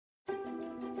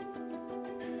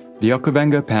The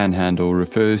Okavango Panhandle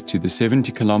refers to the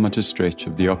 70-kilometer stretch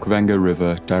of the Okavango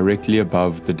River directly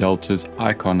above the delta's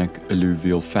iconic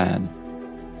alluvial fan.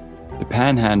 The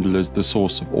Panhandle is the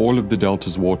source of all of the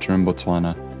delta's water in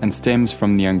Botswana and stems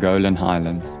from the Angolan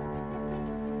highlands.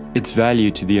 Its value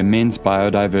to the immense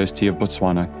biodiversity of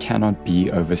Botswana cannot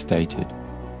be overstated.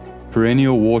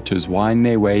 Perennial waters wind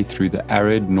their way through the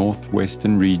arid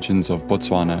northwestern regions of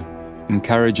Botswana,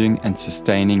 encouraging and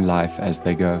sustaining life as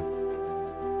they go.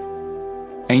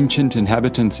 Ancient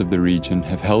inhabitants of the region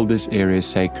have held this area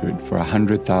sacred for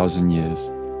 100,000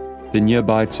 years. The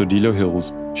nearby Tsodilo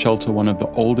Hills shelter one of the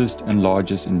oldest and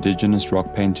largest indigenous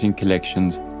rock painting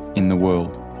collections in the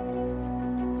world.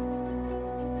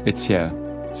 It's here,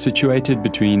 situated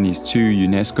between these two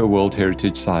UNESCO World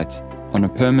Heritage Sites, on a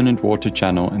permanent water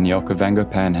channel in the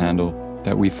Okavango Panhandle,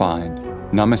 that we find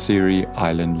Nxamaseri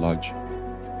Island Lodge.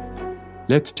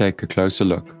 Let's take a closer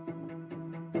look.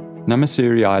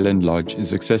 Nxamaseri Island Lodge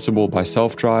is accessible by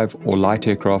self-drive or light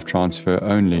aircraft transfer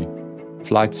only.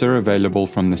 Flights are available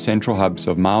from the central hubs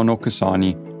of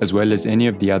Maunokasani as well as any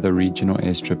of the other regional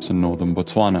airstrips in northern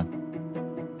Botswana.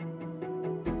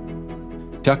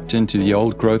 Tucked into the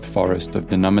old-growth forest of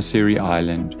the Nxamaseri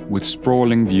Island, with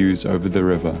sprawling views over the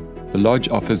river, the lodge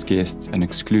offers guests an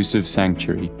exclusive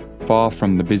sanctuary, far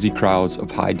from the busy crowds of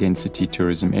high-density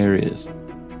tourism areas.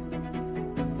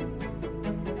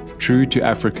 True to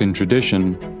African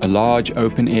tradition, a large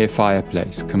open-air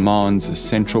fireplace commands a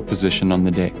central position on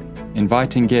the deck,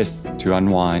 inviting guests to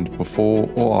unwind before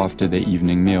or after their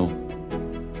evening meal.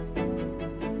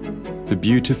 The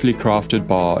beautifully crafted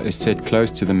bar is set close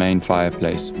to the main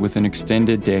fireplace, with an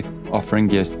extended deck offering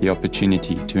guests the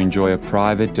opportunity to enjoy a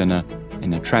private dinner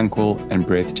in a tranquil and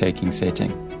breathtaking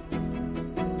setting.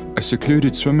 A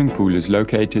secluded swimming pool is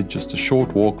located just a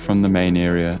short walk from the main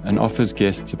area and offers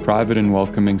guests a private and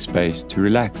welcoming space to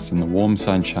relax in the warm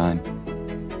sunshine.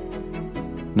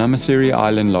 Nxamaseri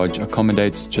Island Lodge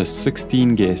accommodates just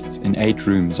 16 guests in 8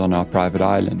 rooms on our private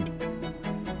island.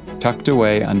 Tucked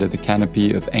away under the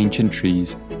canopy of ancient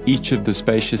trees, each of the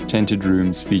spacious tented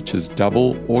rooms features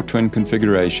double or twin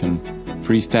configuration,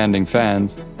 freestanding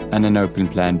fans, and an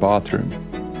open-plan bathroom.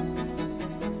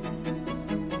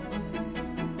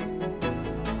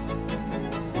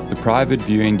 The private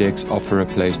viewing decks offer a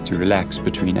place to relax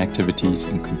between activities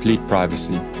in complete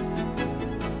privacy.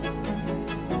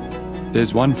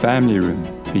 There's one family room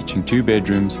featuring 2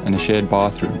 bedrooms and a shared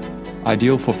bathroom,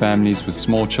 ideal for families with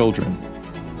small children.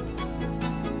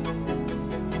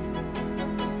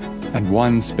 And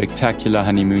one spectacular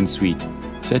honeymoon suite,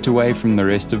 set away from the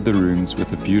rest of the rooms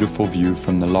with a beautiful view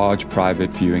from the large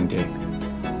private viewing deck.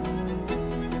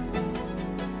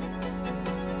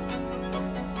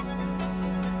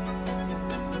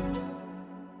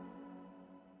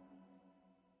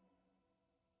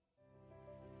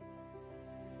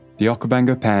 The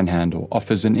Okavango Panhandle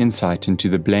offers an insight into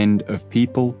the blend of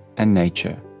people and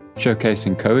nature,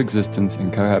 showcasing coexistence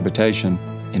and cohabitation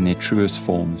in their truest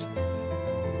forms.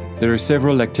 There are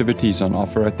several activities on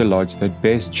offer at the lodge that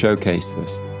best showcase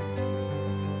this.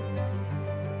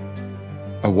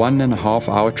 A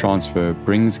 1.5-hour transfer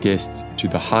brings guests to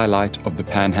the highlight of the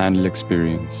Panhandle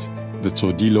experience, the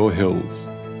Tsodilo Hills.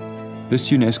 This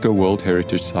UNESCO World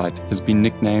Heritage Site has been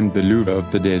nicknamed the Louvre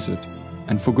of the Desert,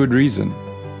 and for good reason,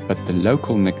 but the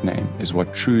local nickname is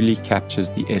what truly captures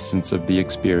the essence of the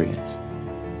experience.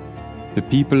 The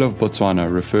people of Botswana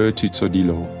refer to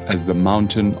Tsodilo as the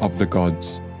Mountain of the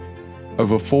Gods.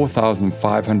 Over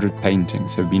 4,500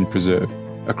 paintings have been preserved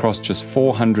across just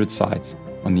 400 sites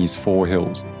on these 4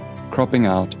 hills, cropping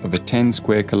out of a 10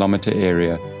 square kilometer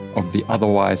area of the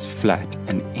otherwise flat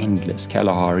and endless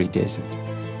Kalahari Desert.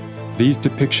 These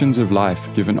depictions of life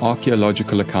give an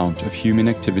archaeological account of human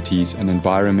activities and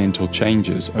environmental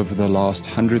changes over the last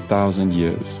 100,000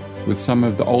 years, with some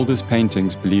of the oldest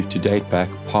paintings believed to date back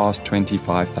past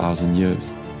 25,000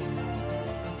 years.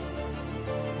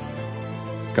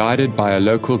 Guided by a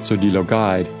local Tsodilo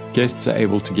guide, guests are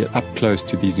able to get up close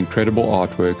to these incredible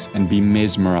artworks and be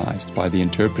mesmerized by the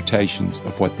interpretations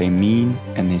of what they mean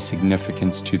and their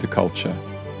significance to the culture.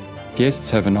 Guests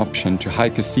have an option to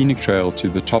hike a scenic trail to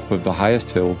the top of the highest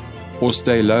hill, or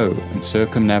stay low and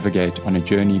circumnavigate on a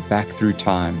journey back through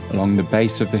time along the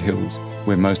base of the hills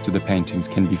where most of the paintings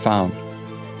can be found.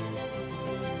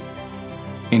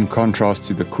 In contrast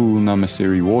to the cool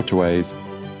Nxamaseri waterways,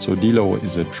 Tsodilo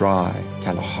is a dry,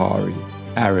 Kalahari,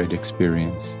 arid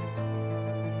experience.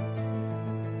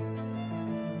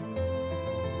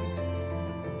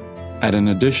 At an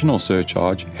additional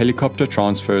surcharge, helicopter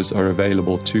transfers are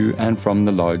available to and from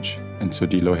the lodge and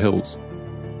Tsodilo Hills.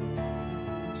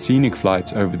 Scenic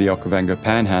flights over the Okavango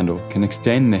Panhandle can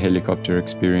extend the helicopter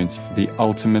experience for the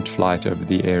ultimate flight over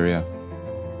the area.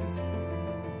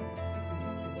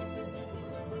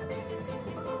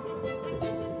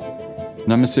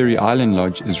 Nxamaseri Island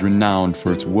Lodge is renowned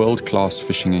for its world-class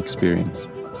fishing experience.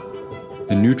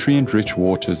 The nutrient-rich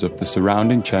waters of the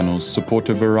surrounding channels support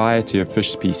a variety of fish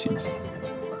species.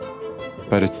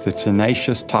 But it's the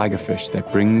tenacious tigerfish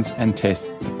that brings and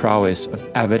tests the prowess of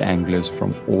avid anglers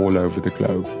from all over the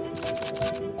globe,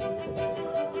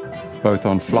 both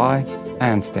on fly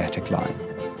and static line.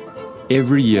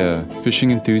 Every year,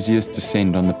 fishing enthusiasts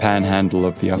descend on the panhandle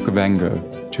of the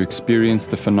Okavango to experience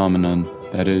the phenomenon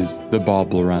that is the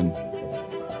barbel run.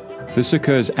 This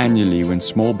occurs annually when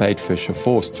small baitfish are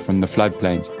forced from the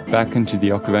floodplains back into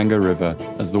the Okavango River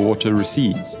as the water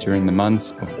recedes during the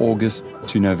months of August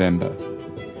to November.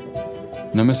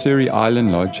 Nxamaseri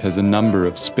Island Lodge has a number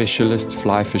of specialist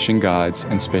fly fishing guides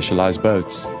and specialized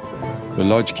boats. The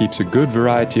lodge keeps a good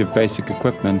variety of basic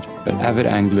equipment, but avid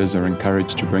anglers are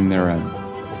encouraged to bring their own.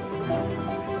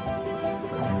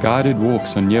 Guided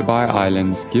walks on nearby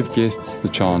islands give guests the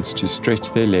chance to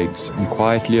stretch their legs and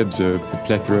quietly observe the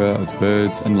plethora of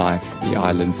birds and life the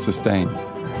islands sustain.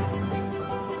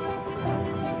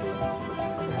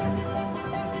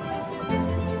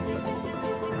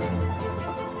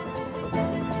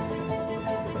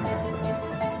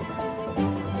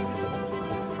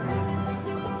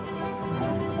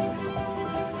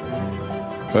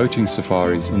 Boating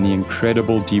safaris in the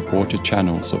incredible deep water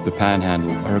channels of the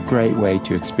Panhandle are a great way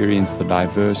to experience the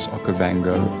diverse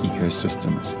Okavango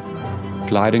ecosystems.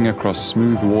 Gliding across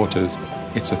smooth waters,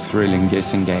 it's a thrilling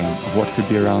guessing game of what could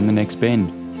be around the next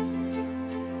bend.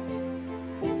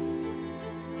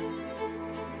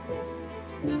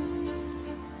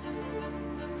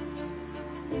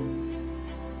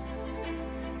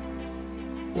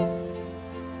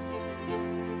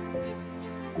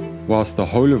 Whilst the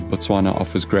whole of Botswana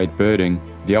offers great birding,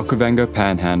 the Okavango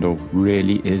Panhandle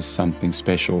really is something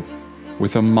special,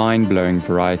 with a mind-blowing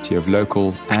variety of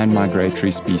local and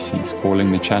migratory species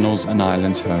calling the channels and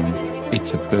islands home.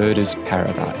 It's a birder's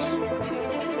paradise.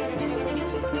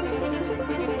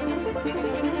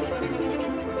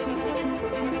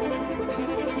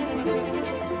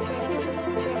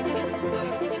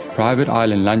 Private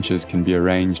island lunches can be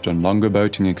arranged on longer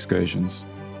boating excursions.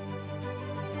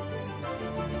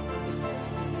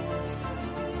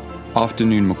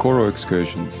 Afternoon Mokoro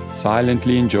excursions,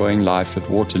 silently enjoying life at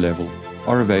water level,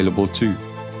 are available too.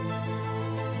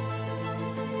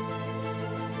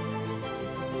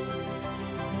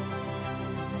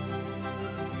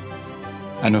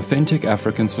 An authentic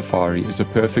African safari is a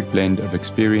perfect blend of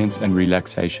experience and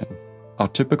relaxation. Our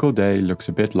typical day looks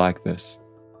a bit like this.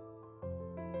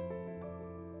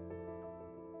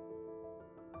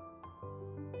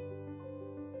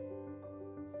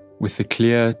 With the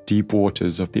clear, deep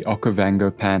waters of the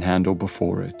Okavango Panhandle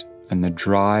before it, and the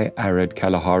dry, arid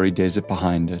Kalahari Desert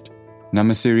behind it,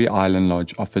 Nxamaseri Island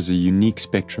Lodge offers a unique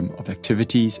spectrum of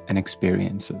activities and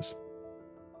experiences.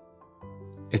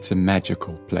 It's a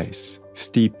magical place,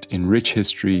 steeped in rich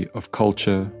history of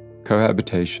culture,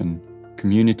 cohabitation,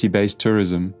 community-based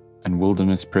tourism, and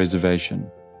wilderness preservation.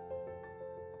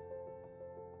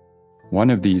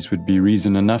 One of these would be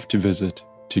reason enough to visit.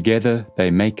 Together,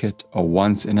 they make it a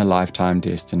once-in-a-lifetime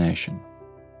destination.